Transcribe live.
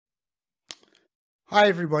Hi,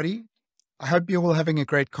 everybody. I hope you're all having a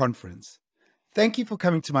great conference. Thank you for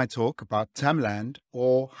coming to my talk about Tamland,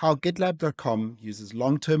 or how GitLab.com uses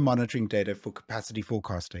long-term monitoring data for capacity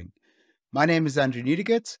forecasting. My name is Andrew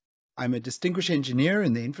Newdigate. I'm a distinguished engineer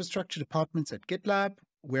in the infrastructure departments at GitLab,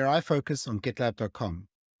 where I focus on GitLab.com.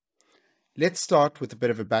 Let's start with a bit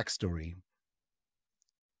of a backstory.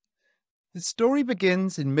 The story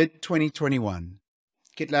begins in mid-2021.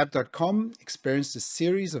 GitLab.com experienced a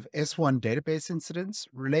series of S1 database incidents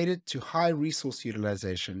related to high resource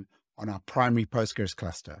utilization on our primary Postgres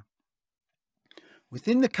cluster.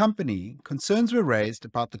 Within the company, concerns were raised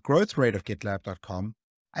about the growth rate of GitLab.com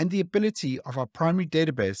and the ability of our primary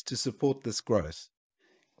database to support this growth.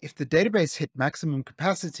 If the database hit maximum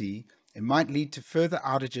capacity, it might lead to further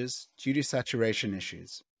outages due to saturation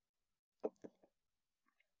issues.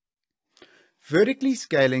 Vertically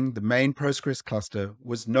scaling the main Postgres cluster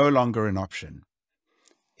was no longer an option.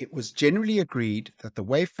 It was generally agreed that the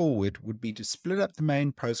way forward would be to split up the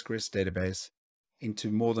main Postgres database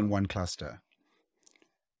into more than one cluster.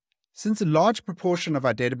 Since a large proportion of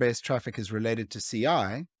our database traffic is related to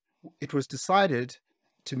CI, it was decided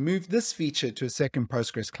to move this feature to a second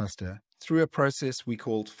Postgres cluster through a process we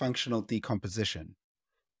called functional decomposition.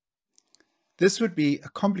 This would be a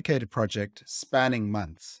complicated project spanning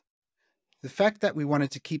months. The fact that we wanted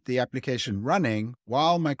to keep the application running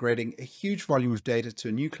while migrating a huge volume of data to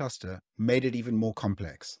a new cluster made it even more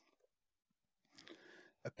complex.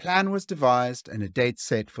 A plan was devised and a date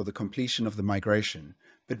set for the completion of the migration,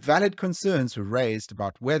 but valid concerns were raised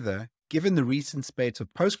about whether, given the recent spate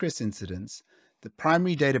of Postgres incidents, the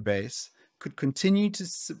primary database could continue to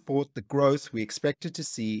support the growth we expected to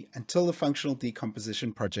see until the functional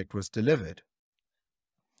decomposition project was delivered.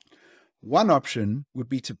 One option would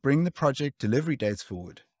be to bring the project delivery dates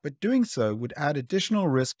forward, but doing so would add additional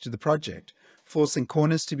risk to the project, forcing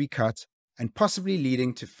corners to be cut and possibly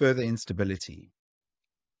leading to further instability.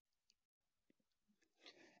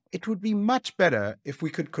 It would be much better if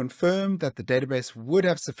we could confirm that the database would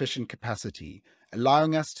have sufficient capacity,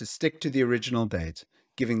 allowing us to stick to the original date,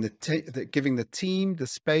 giving the team the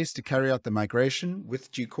space to carry out the migration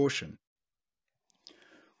with due caution.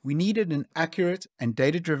 We needed an accurate and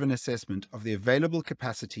data-driven assessment of the available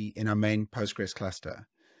capacity in our main Postgres cluster.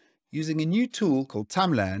 Using a new tool called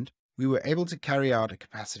Tamland, we were able to carry out a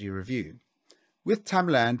capacity review. With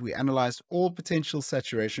Tamland, we analyzed all potential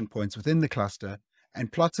saturation points within the cluster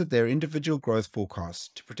and plotted their individual growth forecasts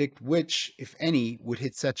to predict which, if any, would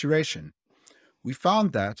hit saturation. We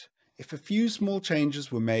found that if a few small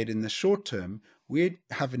changes were made in the short term, we'd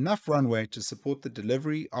have enough runway to support the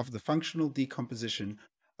delivery of the functional decomposition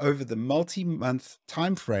over the multi-month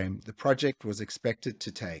time frame the project was expected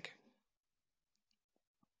to take.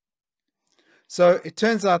 So it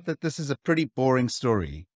turns out that this is a pretty boring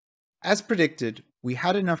story. As predicted, we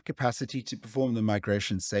had enough capacity to perform the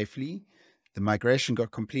migration safely. The migration got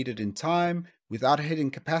completed in time without hitting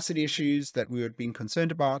capacity issues that we had been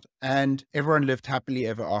concerned about, and everyone lived happily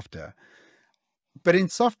ever after. But in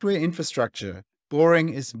software infrastructure, boring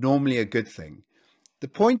is normally a good thing. The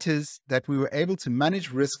point is that we were able to manage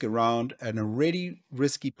risk around an already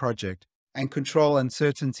risky project and control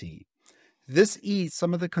uncertainty. This eased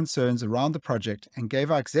some of the concerns around the project and gave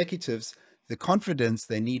our executives the confidence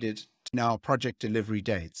they needed in our project delivery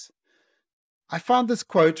dates. I found this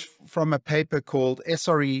quote from a paper called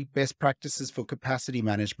SRE Best Practices for Capacity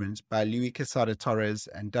Management by Luis Quesada Torres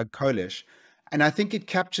and Doug Kolish, and I think it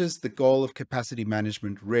captures the goal of capacity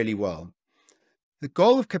management really well. The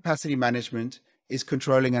goal of capacity management is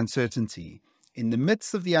controlling uncertainty. In the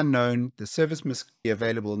midst of the unknown, the service must be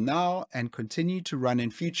available now and continue to run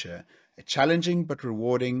in future. A challenging but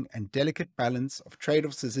rewarding and delicate balance of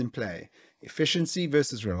trade-offs is in play: efficiency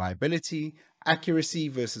versus reliability, accuracy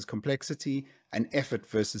versus complexity, and effort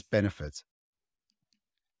versus benefit.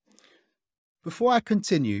 Before I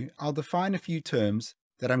continue, I'll define a few terms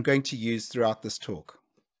that I'm going to use throughout this talk.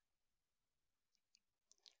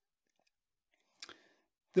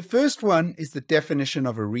 The first one is the definition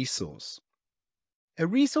of a resource. A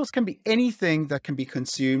resource can be anything that can be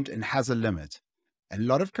consumed and has a limit. A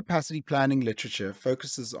lot of capacity planning literature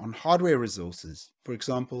focuses on hardware resources, for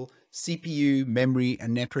example, CPU, memory,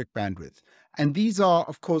 and network bandwidth. And these are,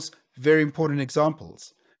 of course, very important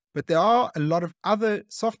examples. But there are a lot of other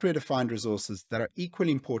software-defined resources that are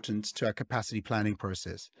equally important to our capacity planning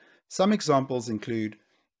process. Some examples include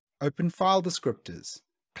open file descriptors,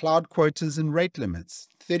 cloud quotas and rate limits,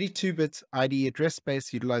 32-bit IDE address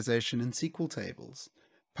space utilization in SQL tables,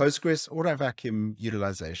 Postgres auto vacuum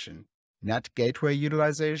utilization, NAT gateway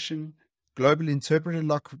utilization, global interpreter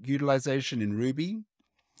lock utilization in Ruby,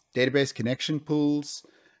 database connection pools,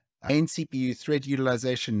 main CPU thread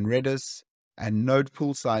utilization in Redis, and node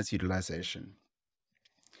pool size utilization.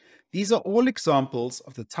 These are all examples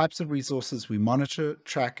of the types of resources we monitor,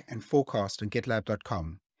 track, and forecast on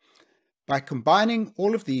GitLab.com. By combining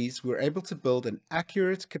all of these, we're able to build an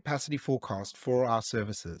accurate capacity forecast for our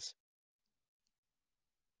services.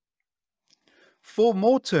 4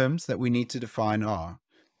 more terms that we need to define are,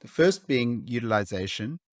 the first being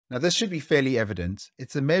utilization. Now this should be fairly evident.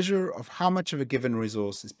 It's a measure of how much of a given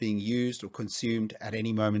resource is being used or consumed at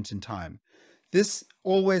any moment in time. This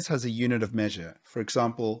always has a unit of measure. For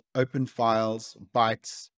example, open files,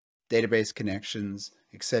 bytes, database connections,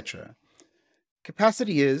 etc.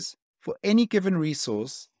 Capacity is, for any given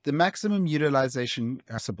resource, the maximum utilization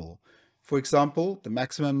possible. For example, the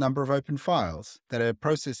maximum number of open files that a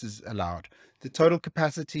process is allowed, the total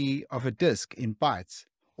capacity of a disk in bytes,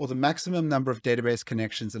 or the maximum number of database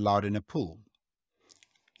connections allowed in a pool.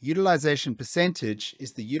 Utilization percentage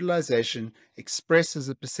is the utilization expressed as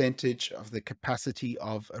a percentage of the capacity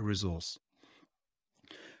of a resource.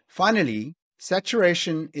 Finally,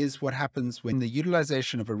 saturation is what happens when the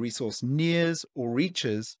utilization of a resource nears or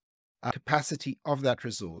reaches a capacity of that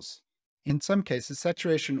resource. In some cases,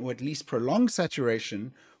 saturation, or at least prolonged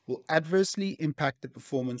saturation, will adversely impact the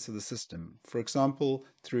performance of the system. For example,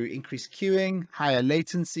 through increased queuing, higher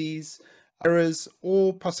latencies, errors,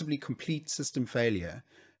 or possibly complete system failure.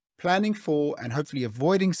 Planning for and hopefully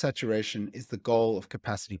avoiding saturation is the goal of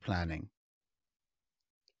capacity planning.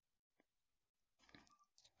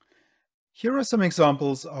 Here are some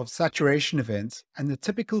examples of saturation events and the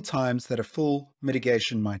typical times that a full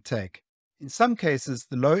mitigation might take. In some cases,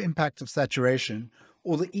 the low impact of saturation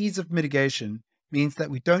or the ease of mitigation means that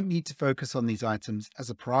we don't need to focus on these items as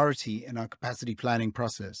a priority in our capacity planning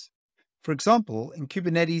process. For example, in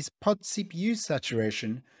Kubernetes, pod CPU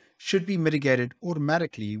saturation should be mitigated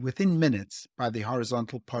automatically within minutes by the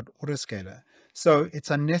horizontal pod autoscaler, so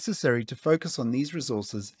it's unnecessary to focus on these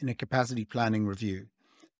resources in a capacity planning review.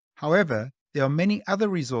 However, there are many other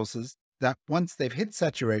resources that, once they've hit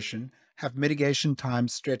saturation, have mitigation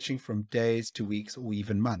times stretching from days to weeks or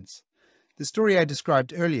even months. The story I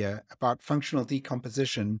described earlier about functional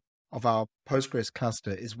decomposition of our Postgres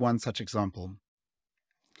cluster is one such example.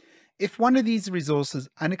 If one of these resources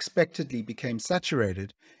unexpectedly became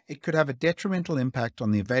saturated, it could have a detrimental impact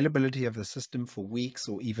on the availability of the system for weeks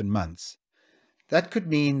or even months. That could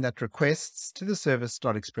mean that requests to the service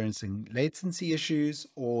start experiencing latency issues,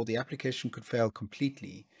 or the application could fail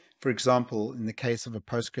completely. For example, in the case of a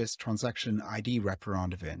Postgres transaction ID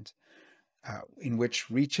wraparound event, in which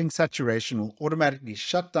reaching saturation will automatically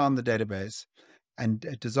shut down the database and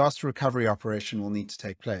a disaster recovery operation will need to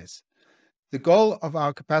take place. The goal of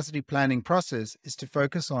our capacity planning process is to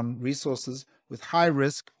focus on resources with high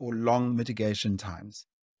risk or long mitigation times.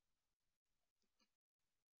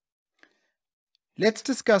 Let's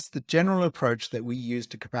discuss the general approach that we use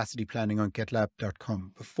to capacity planning on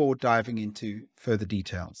GitLab.com before diving into further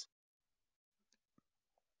details.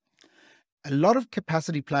 A lot of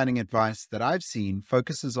capacity planning advice that I've seen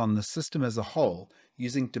focuses on the system as a whole,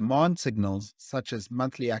 using demand signals such as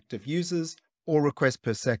monthly active users or requests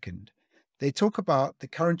per second. They talk about the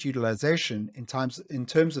current utilization in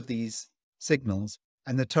terms of these signals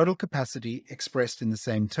and the total capacity expressed in the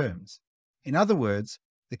same terms. In other words,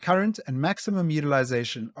 the current and maximum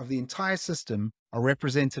utilization of the entire system are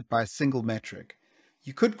represented by a single metric.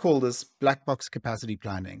 You could call this black box capacity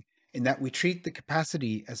planning, in that we treat the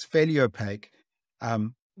capacity as fairly opaque,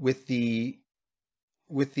 with the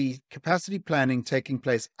capacity planning taking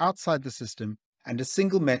place outside the system and a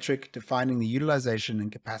single metric defining the utilization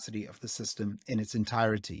and capacity of the system in its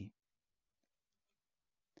entirety.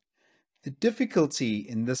 The difficulty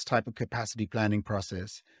in this type of capacity planning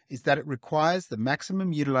process is that it requires the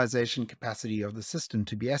maximum utilization capacity of the system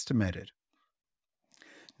to be estimated.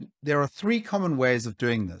 There are 3 common ways of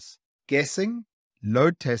doing this: guessing,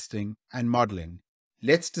 load testing, and modeling.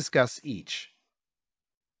 Let's discuss each.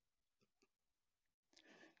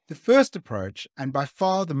 The first approach, and by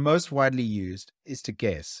far the most widely used, is to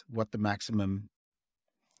guess what the maximum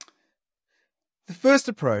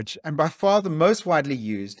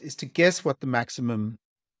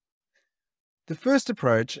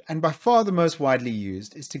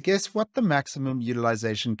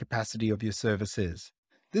utilization capacity of your service is.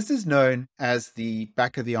 This is known as the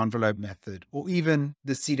back of the envelope method, or even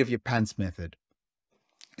the seat of your pants method.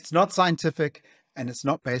 It's not scientific and it's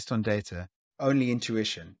not based on data, only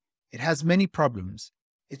intuition. It has many problems.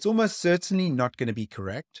 It's almost certainly not going to be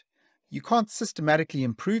correct. You can't systematically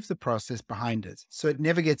improve the process behind it, so it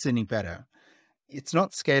never gets any better. It's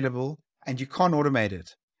not scalable and you can't automate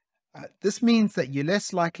it. This means that you're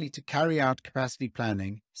less likely to carry out capacity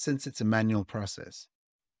planning since it's a manual process.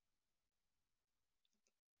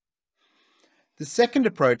 The second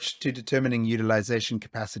approach to determining utilization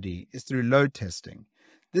capacity is through load testing.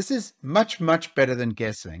 This is much better than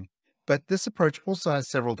guessing, but this approach also has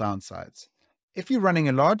several downsides. If you're running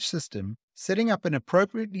a large system, setting up an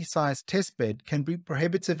appropriately sized test bed can be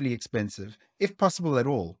prohibitively expensive, if possible at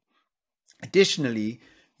all. Additionally,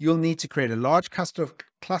 you'll need to create a large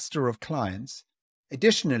cluster of clients.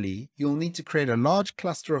 You'll need to create a large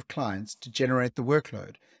cluster of clients to generate the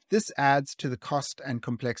workload. This adds to the cost and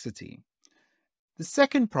complexity. The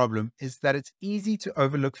second problem is that it's easy to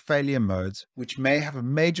overlook failure modes, which may have a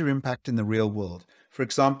major impact in the real world. For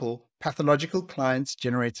example, pathological clients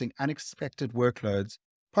generating unexpected workloads,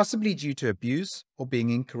 possibly due to abuse or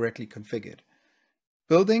being incorrectly configured.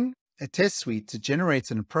 Building a test suite to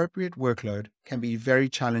generate an appropriate workload can be very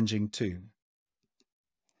challenging too.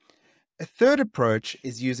 A third approach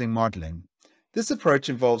is using modeling. This approach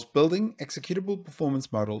involves building executable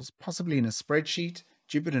performance models, possibly in a spreadsheet,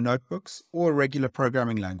 Jupyter notebooks, or a regular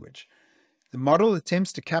programming language. The model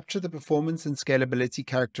attempts to capture the performance and scalability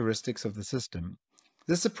characteristics of the system.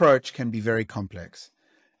 This approach can be very complex.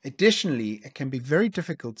 Additionally, it can be very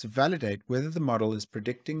difficult to validate whether the model is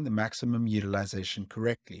predicting the maximum utilization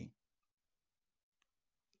correctly.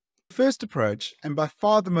 The first approach, and by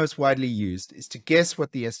far the most widely used, is to guess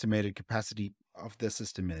what the estimated capacity of the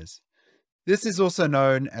system is. This is also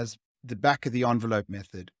known as the back of the envelope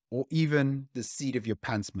method, or even the seat of your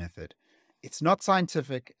pants method. It's not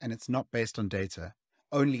scientific and it's not based on data,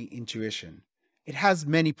 only intuition. It has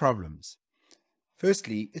many problems.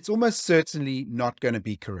 Firstly, it's almost certainly not going to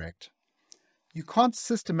be correct. You can't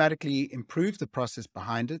systematically improve the process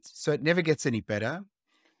behind it, so it never gets any better.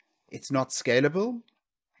 It's not scalable,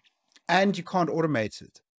 and you can't automate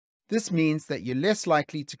it. This means that you're less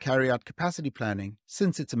likely to carry out capacity planning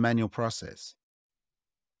since it's a manual process.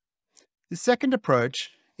 The second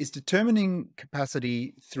approach is determining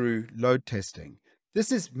capacity through load testing.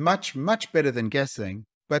 This is much better than guessing,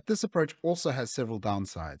 but this approach also has several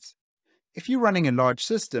downsides. If you're running a large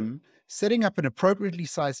system, setting up an appropriately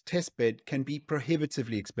sized test bed can be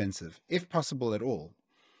prohibitively expensive, if possible at all.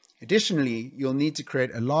 Additionally, you'll need to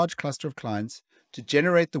create a large cluster of clients to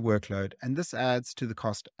generate the workload, and this adds to the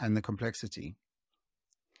cost and the complexity.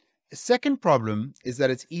 A second problem is that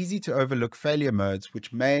it's easy to overlook failure modes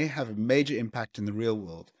which may have a major impact in the real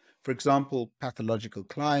world. For example, pathological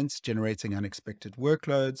clients generating unexpected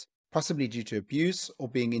workloads, possibly due to abuse or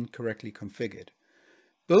being incorrectly configured.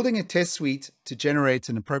 Building a test suite to generate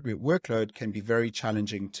an appropriate workload can be very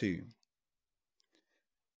challenging too.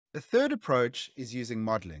 The third approach is using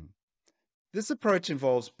modeling. This approach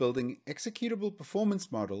involves building executable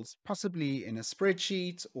performance models, possibly in a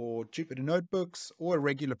spreadsheet or Jupyter notebooks or a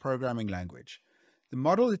regular programming language. The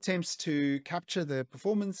model attempts to capture the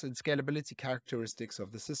performance and scalability characteristics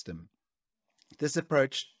of the system. This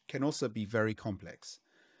approach can also be very complex.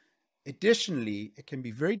 Additionally, it can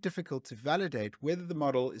be very difficult to validate whether the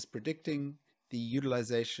model is predicting the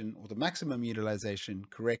utilization or the maximum utilization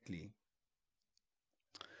correctly.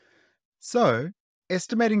 So,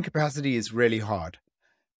 estimating capacity is really hard.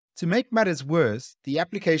 To make matters worse, the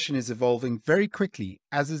application is evolving very quickly,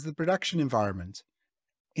 as is the production environment.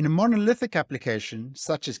 In a monolithic application,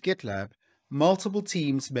 such as GitLab, multiple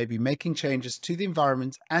teams may be making changes to the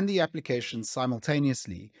environment and the application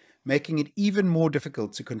simultaneously, making it even more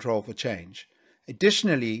difficult to control for change.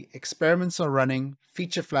 Additionally, experiments are running,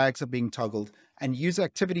 feature flags are being toggled, and user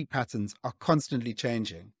activity patterns are constantly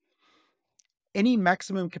changing. Any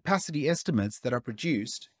maximum capacity estimates that are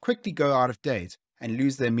produced quickly go out of date and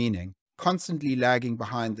lose their meaning, constantly lagging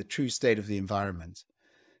behind the true state of the environment.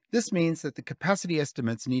 This means that the capacity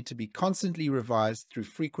estimates need to be constantly revised through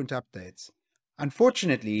frequent updates.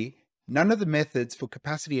 Unfortunately, none of the methods for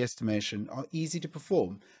capacity estimation are easy to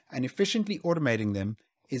perform, and efficiently automating them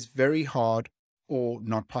is very hard or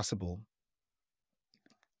not possible.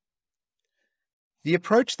 The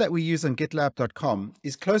approach that we use on GitLab.com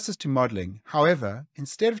is closest to modeling. However,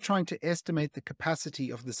 instead of trying to estimate the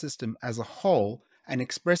capacity of the system as a whole and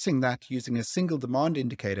expressing that using a single demand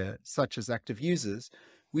indicator, such as active users,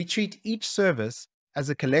 we treat each service as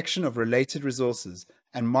a collection of related resources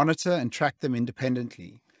and monitor and track them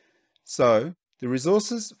independently. So, the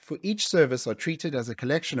resources for each service are treated as a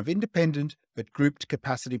collection of independent but grouped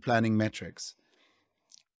capacity planning metrics.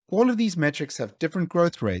 All of these metrics have different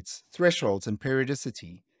growth rates, thresholds, and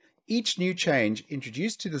periodicity. Each new change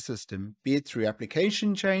introduced to the system, be it through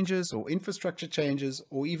application changes or infrastructure changes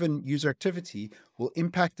or even user activity, will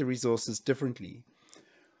impact the resources differently.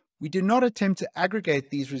 We do not attempt to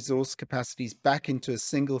aggregate these resource capacities back into a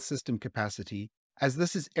single system capacity, as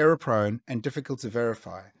this is error-prone and difficult to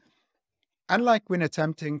verify. Unlike when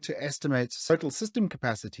attempting to estimate total system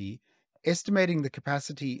capacity, estimating the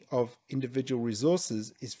capacity of individual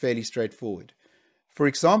resources is fairly straightforward. For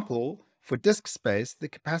example, for disk space, the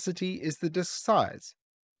capacity is the disk size.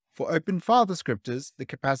 For open file descriptors, the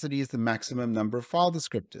capacity is the maximum number of file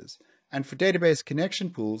descriptors. And for database connection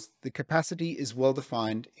pools, the capacity is well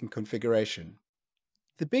defined in configuration.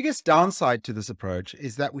 The biggest downside to this approach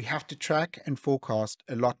is that we have to track and forecast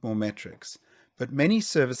a lot more metrics, but many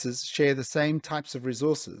services share the same types of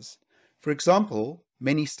resources. For example,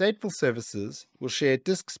 many stateful services will share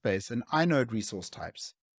disk space and inode resource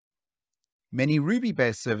types. Many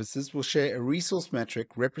Ruby-based services will share a resource metric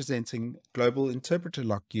representing global interpreter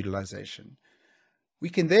lock utilization. We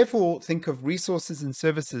can therefore think of resources and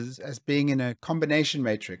services as being in a combination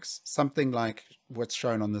matrix, something like what's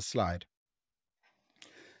shown on this slide.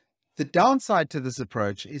 The downside to this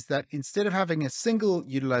approach is that instead of having a single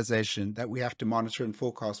utilization that we have to monitor and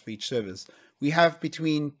forecast for each service, we have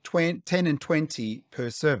between 10 and 20 per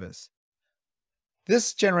service.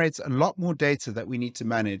 This generates a lot more data that we need to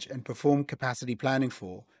manage and perform capacity planning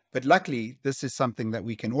for, but luckily this is something that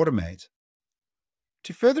we can automate.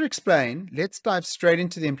 To further explain, let's dive straight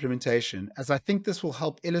into the implementation, as I think this will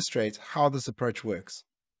help illustrate how this approach works.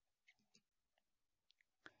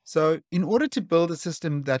 So, in order to build a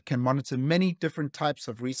system that can monitor many different types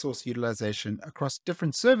of resource utilization across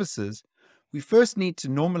different services, we first need to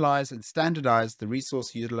normalize and standardize the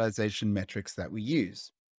resource utilization metrics that we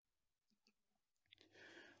use.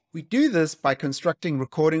 We do this by constructing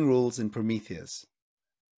recording rules in Prometheus.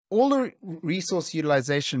 All the resource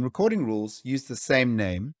utilization recording rules use the same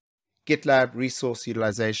name, GitLab resource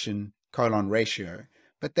utilization : ratio,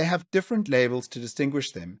 but they have different labels to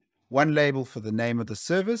distinguish them, one label for the name of the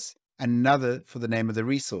service and another for the name of the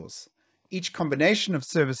resource. Each combination of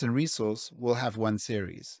service and resource will have one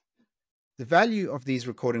series. The value of these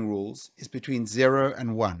recording rules is between 0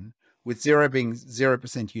 and 1, with 0 being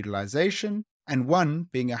 0% utilization and 1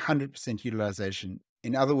 being 100% utilization,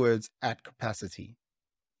 in other words, at capacity.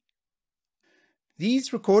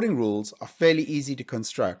 These recording rules are fairly easy to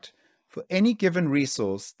construct. For any given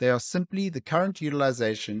resource, they are simply the current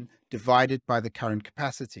utilization divided by the current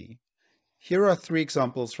capacity. Here are 3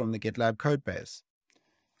 examples from the GitLab codebase.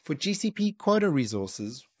 For GCP quota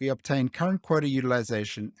resources, we obtain current quota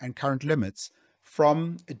utilization and current limits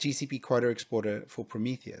from a GCP quota exporter for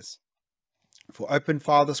Prometheus. For open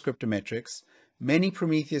file descriptor metrics, many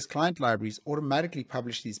Prometheus client libraries automatically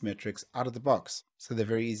publish these metrics out of the box, so they're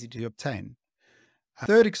very easy to obtain. A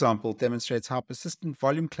third example demonstrates how persistent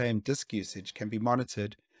volume claim disk usage can be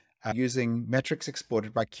monitored using metrics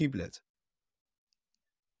exported by Kubelet.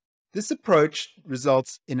 This approach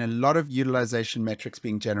results in a lot of utilization metrics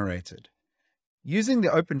being generated. Using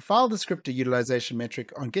the open file descriptor utilization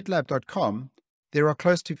metric on GitLab.com, there are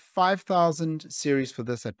close to 5,000 series for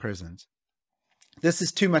this at present. This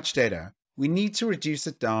is too much data. We need to reduce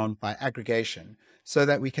it down by aggregation so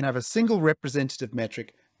that we can have a single representative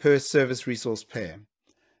metric per service resource pair.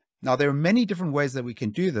 Now, there are many different ways that we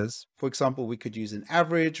can do this. For example, we could use an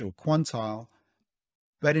average or quantile,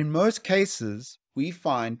 but in most cases, we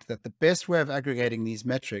find that the best way of aggregating these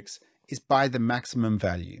metrics is by the maximum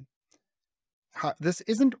value. This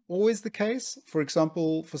isn't always the case. For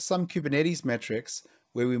example, for some Kubernetes metrics,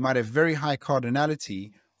 where we might have very high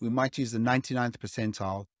cardinality, we might use the 99th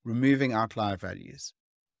percentile, removing outlier values.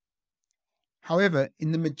 However,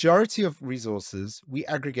 in the majority of resources, we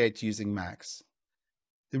aggregate using max.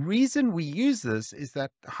 The reason we use this is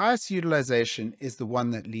that the highest utilization is the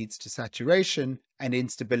one that leads to saturation and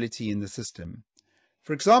instability in the system.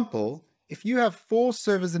 For example, if you have 4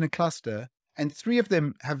 servers in a cluster and 3 of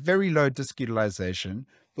them have very low disk utilization,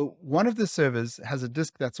 but one of the servers has a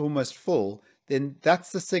disk that's almost full, then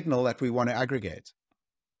that's the signal that we want to aggregate.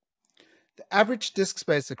 The average disk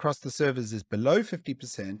space across the servers is below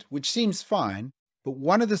 50%, which seems fine, but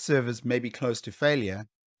one of the servers may be close to failure,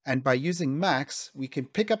 and by using max, we can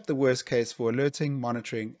pick up the worst case for alerting,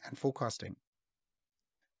 monitoring, and forecasting.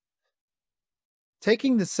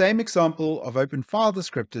 Taking the same example of open file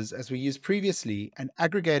descriptors as we used previously and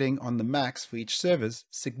aggregating on the max for each service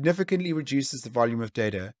significantly reduces the volume of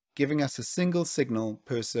data, giving us a single signal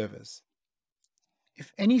per service.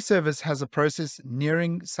 If any service has a process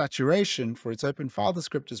nearing saturation for its open file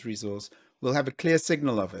descriptors resource, we'll have a clear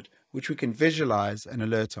signal of it, which we can visualize and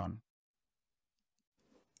alert on.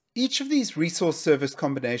 Each of these resource service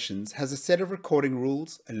combinations has a set of recording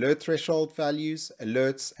rules, alert threshold values,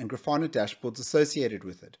 alerts, and Grafana dashboards associated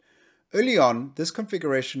with it. Early on, this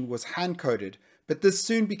configuration was hand-coded, but this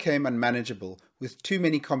soon became unmanageable with too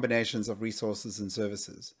many combinations of resources and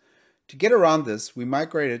services. To get around this, we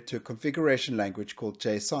migrated to a configuration language called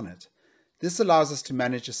JSONet. This allows us to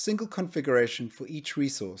manage a single configuration for each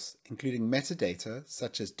resource, including metadata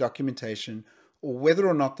such as documentation or whether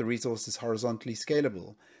or not the resource is horizontally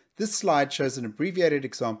scalable. This slide shows an abbreviated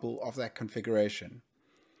example of that configuration.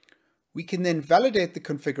 We can then validate the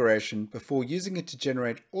configuration before using it to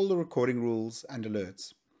generate all the recording rules and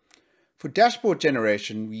alerts. For dashboard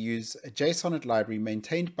generation, we use a JSONet library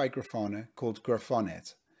maintained by Grafana called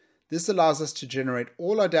Grafana. This allows us to generate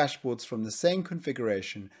all our dashboards from the same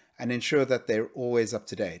configuration and ensure that they're always up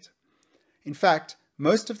to date. In fact,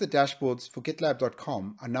 most of the dashboards for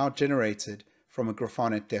GitLab.com are now generated from a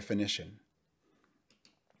Grafana definition.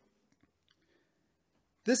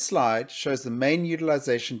 This slide shows the main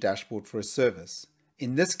utilization dashboard for a service,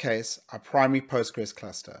 in this case, our primary Postgres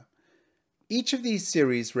cluster. Each of these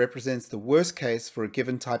series represents the worst case for a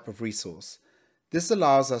given type of resource. This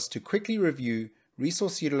allows us to quickly review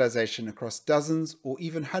resource utilization across dozens or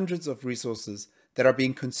even hundreds of resources that are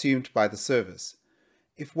being consumed by the service.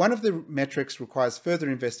 If one of the metrics requires further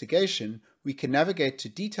investigation, we can navigate to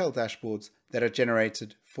detailed dashboards that are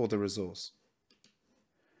generated for the resource.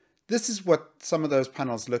 This is what some of those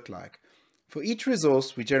panels look like. For each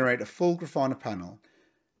resource, we generate a full Grafana panel.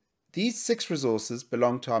 These 6 resources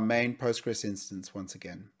belong to our main Postgres instance once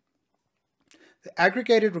again. The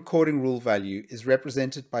aggregated recording rule value is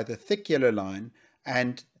represented by the thick yellow line,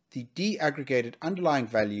 and the deaggregated underlying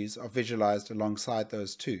values are visualized alongside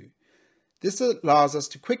those two. This allows us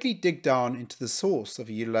to quickly dig down into the source of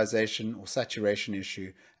a utilization or saturation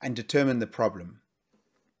issue and determine the problem.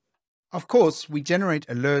 Of course, we generate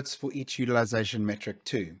alerts for each utilization metric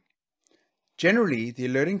too. Generally, the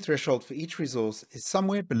alerting threshold for each resource is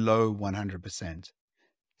somewhere below 100%.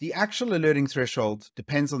 The actual alerting threshold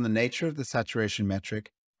depends on the nature of the saturation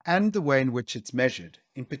metric and the way in which it's measured,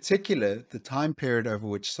 in particular, the time period over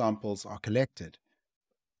which samples are collected.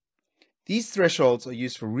 These thresholds are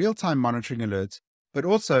used for real-time monitoring alerts, but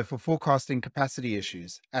also for forecasting capacity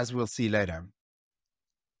issues, as we'll see later.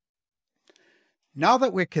 Now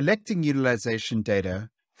that we're collecting utilization data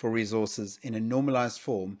for resources in a normalized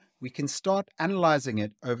form, we can start analyzing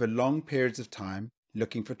it over long periods of time,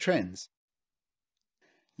 looking for trends.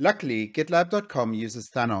 Luckily, GitLab.com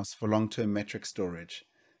uses Thanos for long-term metric storage.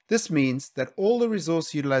 This means that all the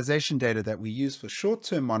resource utilization data that we use for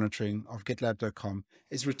short-term monitoring of GitLab.com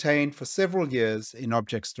is retained for several years in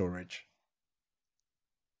object storage.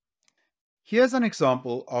 Here's an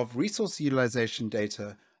example of resource utilization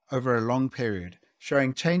data over a long period,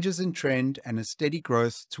 showing changes in trend and a steady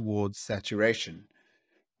growth towards saturation.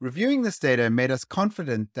 Reviewing this data made us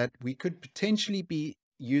confident that we could potentially be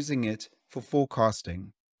using it for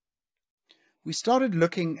forecasting. We started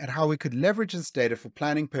looking at how we could leverage this data for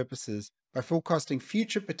planning purposes by forecasting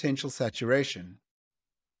future potential saturation.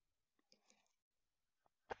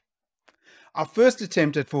 Our first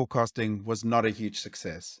attempt at forecasting was not a huge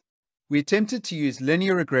success. We attempted to use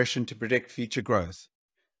linear regression to predict future growth.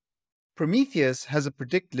 Prometheus has a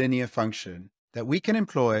predict linear function that we can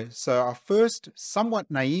employ, so our first somewhat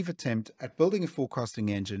naive attempt at building a forecasting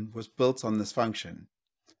engine was built on this function.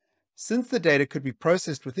 Since the data could be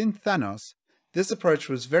processed within Thanos, this approach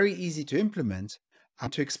was very easy to implement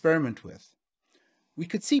and to experiment with. We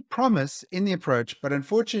could see promise in the approach, but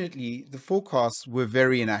unfortunately the forecasts were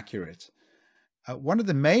very inaccurate. One of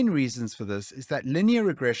the main reasons for this is that linear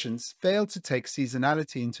regressions fail to take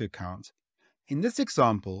seasonality into account. In this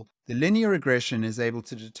example, the linear regression is able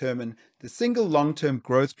to determine the single long-term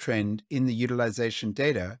growth trend in the utilization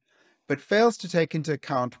data, but fails to take into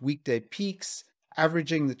account weekday peaks,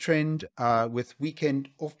 averaging the trend with weekend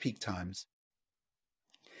off-peak times.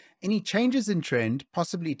 Any changes in trend,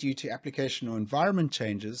 possibly due to application or environment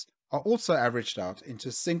changes, are also averaged out into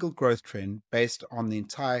a single growth trend based on the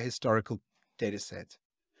entire historical dataset.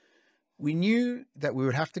 We knew that we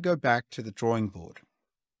would have to go back to the drawing board.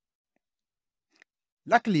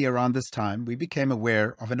 Luckily, around this time, we became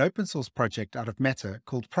aware of an open source project out of Meta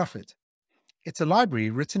called Prophet. It's a library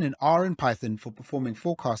written in R and Python for performing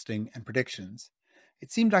forecasting and predictions.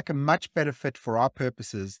 It seemed like a much better fit for our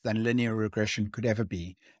purposes than linear regression could ever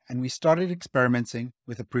be, and we started experimenting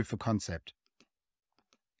with a proof of concept.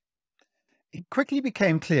 It quickly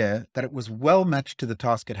became clear that it was well matched to the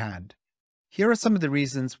task at hand. Here are some of the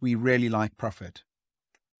reasons we really like Prophet.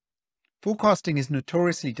 Forecasting is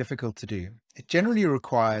notoriously difficult to do. It generally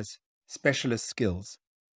requires specialist skills.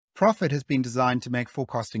 Prophet has been designed to make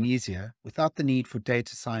forecasting easier without the need for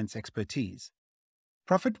data science expertise.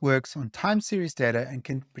 Profit works on time series data and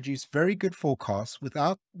can produce very good forecasts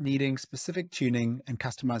without needing specific tuning and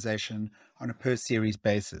customization on a per series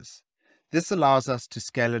basis. This allows us to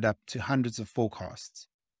scale it up to hundreds of forecasts.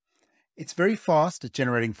 It's very fast at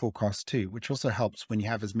generating forecasts too, which also helps when you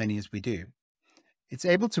have as many as we do. It's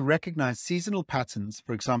able to recognize seasonal patterns,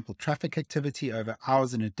 for example, traffic activity over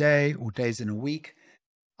hours in a day or days in a week.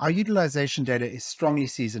 Our utilization data is strongly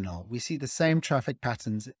seasonal. We see the same traffic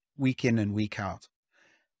patterns week in and week out.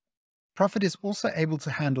 Profit is also able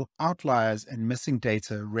to handle outliers and missing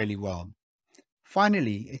data really well.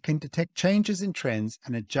 Finally, it can detect changes in trends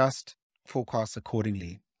and adjust forecasts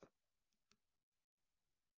accordingly.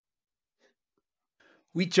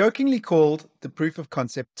 We jokingly called the proof of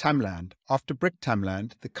concept Tamland, after Brick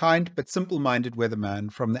Tamland, the kind but simple-minded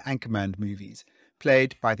weatherman from the Anchorman movies,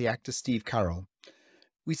 played by the actor Steve Carell.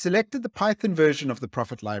 We selected the Python version of the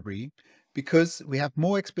Profit library because we have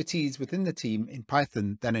more expertise within the team in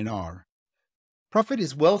Python than in R. Profit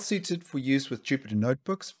is well suited for use with Jupyter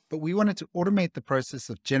notebooks, but we wanted to automate the process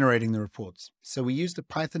of generating the reports. So we used a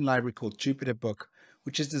Python library called Jupyter Book,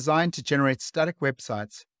 which is designed to generate static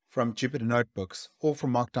websites from Jupyter notebooks or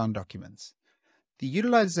from Markdown documents. The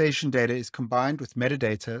utilization data is combined with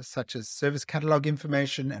metadata such as service catalog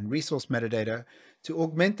information and resource metadata to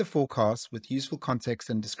augment the forecasts with useful context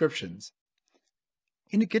and descriptions.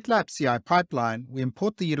 In a GitLab CI pipeline, we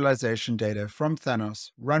import the utilization data from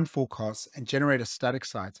Thanos, run forecasts, and generate a static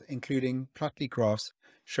site, including plotly graphs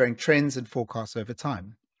showing trends and forecasts over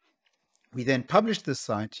time. We then publish this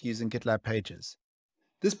site using GitLab Pages.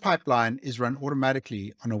 This pipeline is run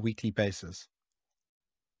automatically on a weekly basis.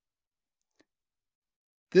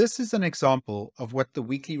 This is an example of what the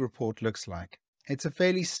weekly report looks like. It's a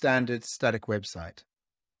fairly standard static website.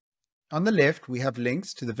 On the left, we have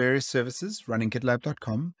links to the various services running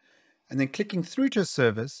gitlab.com, and then clicking through to a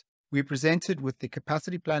service, we are presented with the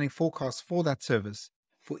capacity planning forecast for that service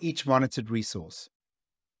for each monitored resource.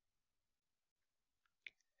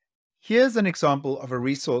 Here's an example of a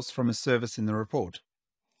resource from a service in the report.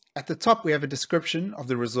 At the top, we have a description of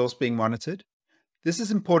the resource being monitored. This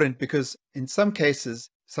is important because in some cases,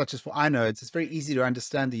 such as for inodes, it's very easy to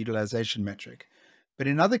understand the utilization metric. But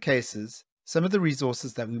in other cases, some of the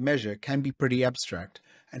resources that we measure can be pretty abstract,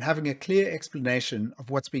 and having a clear explanation of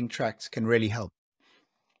what's being tracked can really help.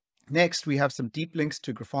 Next, we have some deep links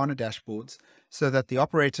to Grafana dashboards so that the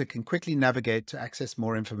operator can quickly navigate to access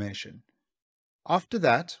more information. After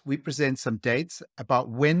that, we present some dates about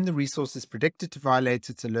when the resource is predicted to violate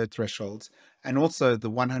its alert thresholds and also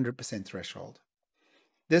the 100% threshold.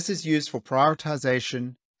 This is used for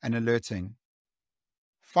prioritization and alerting.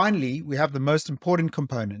 Finally, we have the most important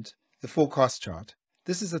component, the forecast chart.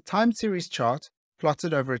 This is a time series chart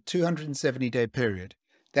plotted over a 270-day period.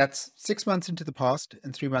 That's 6 months into the past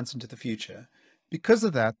and 3 months into the future. Because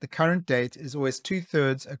of that, the current date is always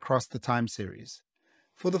 2/3 across the time series.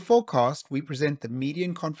 For the forecast, we present the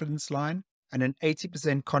median confidence line and an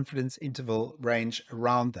 80% confidence interval range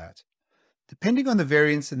around that. Depending on the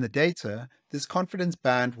variance in the data, this confidence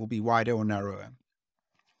band will be wider or narrower.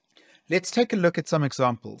 Let's take a look at some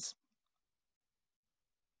examples.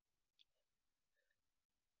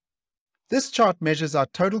 This chart measures our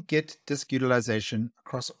total Git disk utilization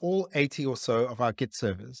across all 80 or so of our Git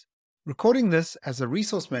servers. Recording this as a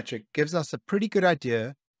resource metric gives us a pretty good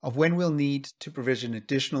idea of when we'll need to provision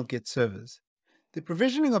additional Git servers. The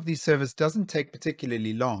provisioning of these servers doesn't take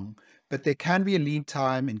particularly long, but there can be a lead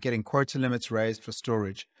time in getting quota limits raised for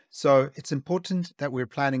storage, so it's important that we're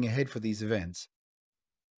planning ahead for these events.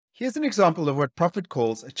 Here's an example of what Profit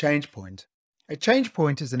calls a change point. A change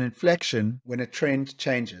point is an inflection when a trend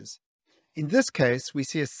changes. In this case, we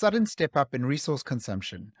see a sudden step up in resource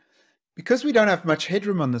consumption. Because we don't have much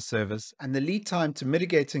headroom on the service and the lead time to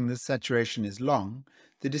mitigating this saturation is long,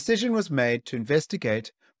 the decision was made to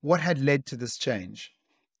investigate what had led to this change.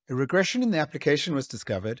 A regression in the application was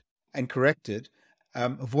discovered and corrected,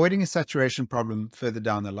 avoiding a saturation problem further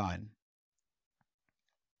down the line.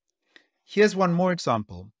 Here's one more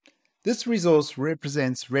example. This resource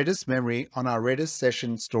represents Redis memory on our Redis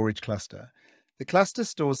session storage cluster. The cluster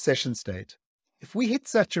stores session state. If we hit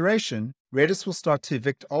saturation, Redis will start to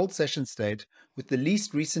evict old session state, with the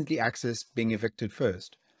least recently accessed being evicted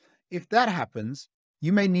first. If that happens,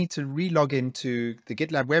 you may need to re-log into the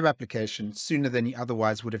GitLab web application sooner than you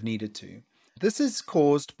otherwise would have needed to. This is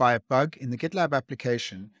caused by a bug in the GitLab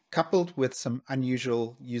application, coupled with some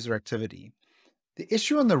unusual user activity. The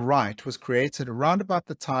issue on the right was created around about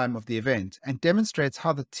the time of the event and demonstrates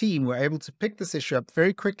how the team were able to pick this issue up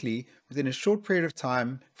very quickly within a short period of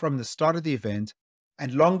time from the start of the event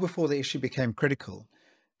and long before the issue became critical.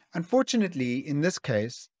 Unfortunately, in this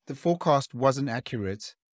case, the forecast wasn't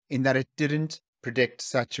accurate in that it didn't predict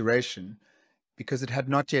saturation because it had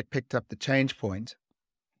not yet picked up the change point,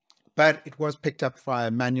 but it was picked up via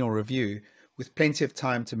manual review with plenty of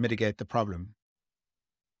time to mitigate the problem.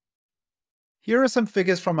 Here are some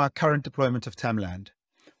figures from our current deployment of Tamland.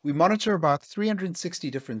 We monitor about 360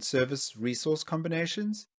 different service resource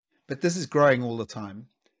combinations, but this is growing all the time.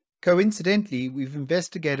 Coincidentally, we've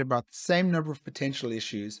investigated about the same number of potential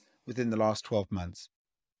issues within the last 12 months.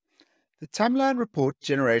 The Tamland report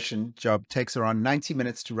generation job takes around 90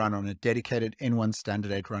 minutes to run on a dedicated N1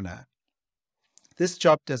 Standard 8 runner. This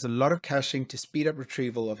job does a lot of caching to speed up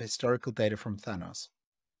retrieval of historical data from Thanos.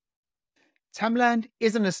 Tamland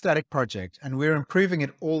isn't a static project, and we're improving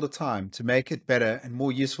it all the time to make it better and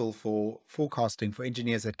more useful for forecasting for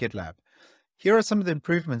engineers at GitLab. Here are some of the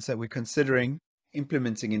improvements that we're considering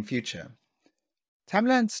implementing in future.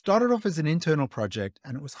 Tamland started off as an internal project,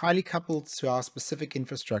 and it was highly coupled to our specific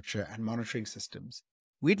infrastructure and monitoring systems.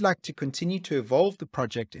 We'd like to continue to evolve the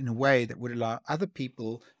project in a way that would allow other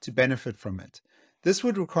people to benefit from it. This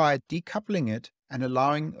would require decoupling it and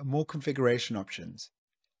allowing more configuration options.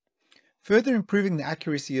 Further improving the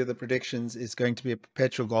accuracy of the predictions is going to be a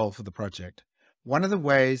perpetual goal for the project. One of the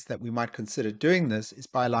ways that we might consider doing this is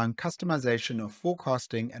by allowing customization of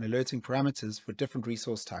forecasting and alerting parameters for different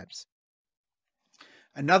resource types.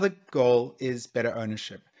 Another goal is better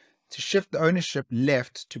ownership, to shift the ownership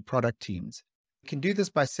left to product teams. We can do this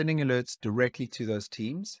by sending alerts directly to those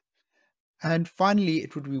teams. And finally,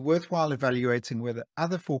 it would be worthwhile evaluating whether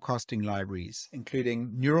other forecasting libraries,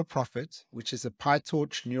 including Neural Profit, which is a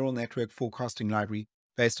PyTorch neural network forecasting library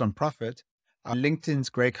based on Profit, and LinkedIn's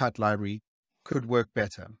Greycut library, could work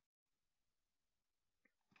better.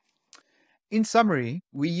 In summary,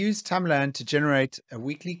 we use Tamland to generate a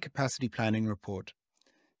weekly capacity planning report.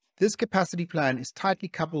 This capacity plan is tightly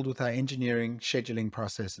coupled with our engineering scheduling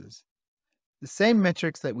processes. The same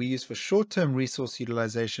metrics that we use for short-term resource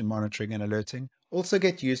utilization monitoring and alerting also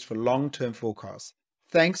get used for long-term forecasts,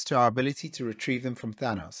 thanks to our ability to retrieve them from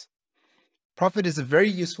Thanos. Profit is a very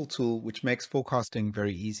useful tool which makes forecasting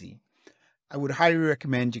very easy. I would highly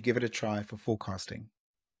recommend you give it a try for forecasting.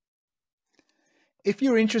 If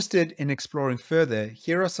you're interested in exploring further,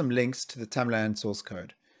 here are some links to the Tamland source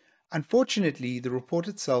code. Unfortunately, the report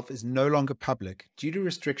itself is no longer public due to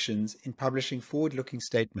restrictions in publishing forward-looking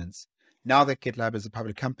statements, now that GitLab is a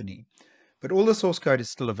public company, but all the source code is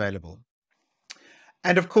still available.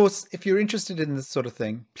 And of course, if you're interested in this sort of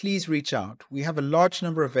thing, please reach out. We have a large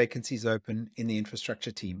number of vacancies open in the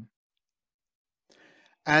infrastructure team.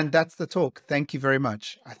 And that's the talk. Thank you very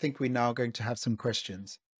much. I think we're now going to have some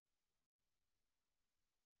questions.